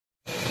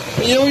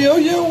Yo, yo,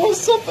 yo,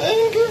 what's up,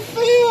 Anchor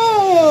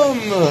fam?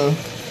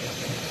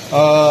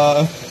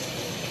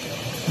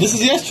 This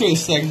is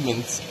yesterday's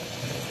segment.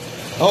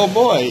 Oh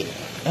boy,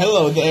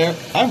 hello there.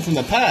 I'm from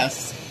the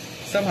past.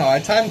 Somehow I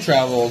time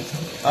traveled.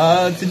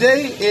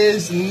 Today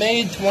is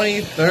May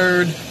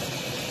 23rd.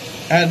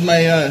 I had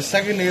my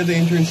second year of the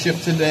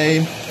internship today.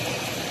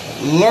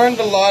 Learned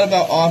a lot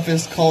about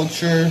office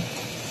culture.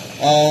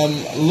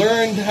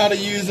 Learned how to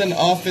use an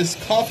office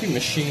coffee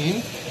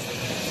machine.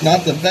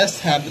 Not the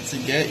best habit to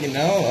get, you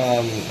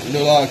know. Do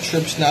a lot of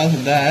trips now to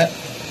that.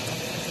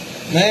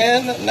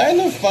 Man, 9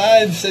 to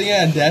 5 sitting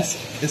at a desk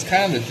is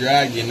kind of a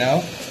drag, you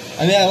know.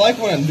 I mean, I like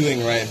what I'm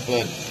doing, right?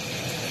 But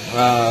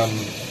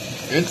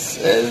you're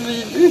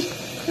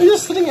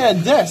just sitting at a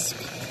desk,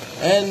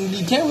 and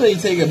you can't really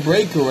take a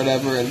break or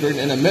whatever in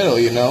the middle,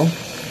 you know.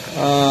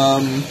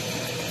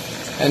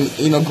 And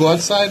you know, go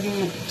outside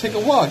and take a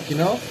walk, you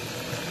know.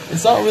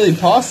 It's not really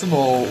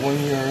possible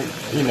when you're,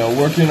 you know,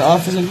 working in an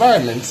office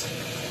environment.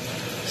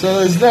 So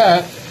there's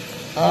that.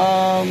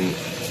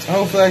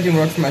 Hopefully I can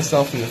work for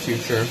myself in the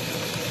future,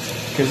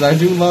 because I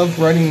do love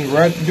working,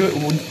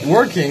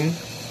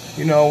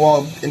 you know,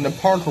 while in the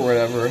park or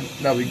whatever.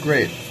 That'd be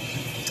great.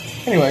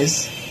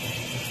 Anyways,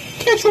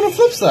 catch you on the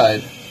flip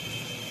side.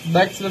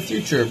 Back to the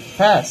future.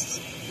 Back to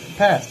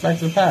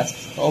the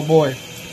past. Oh boy.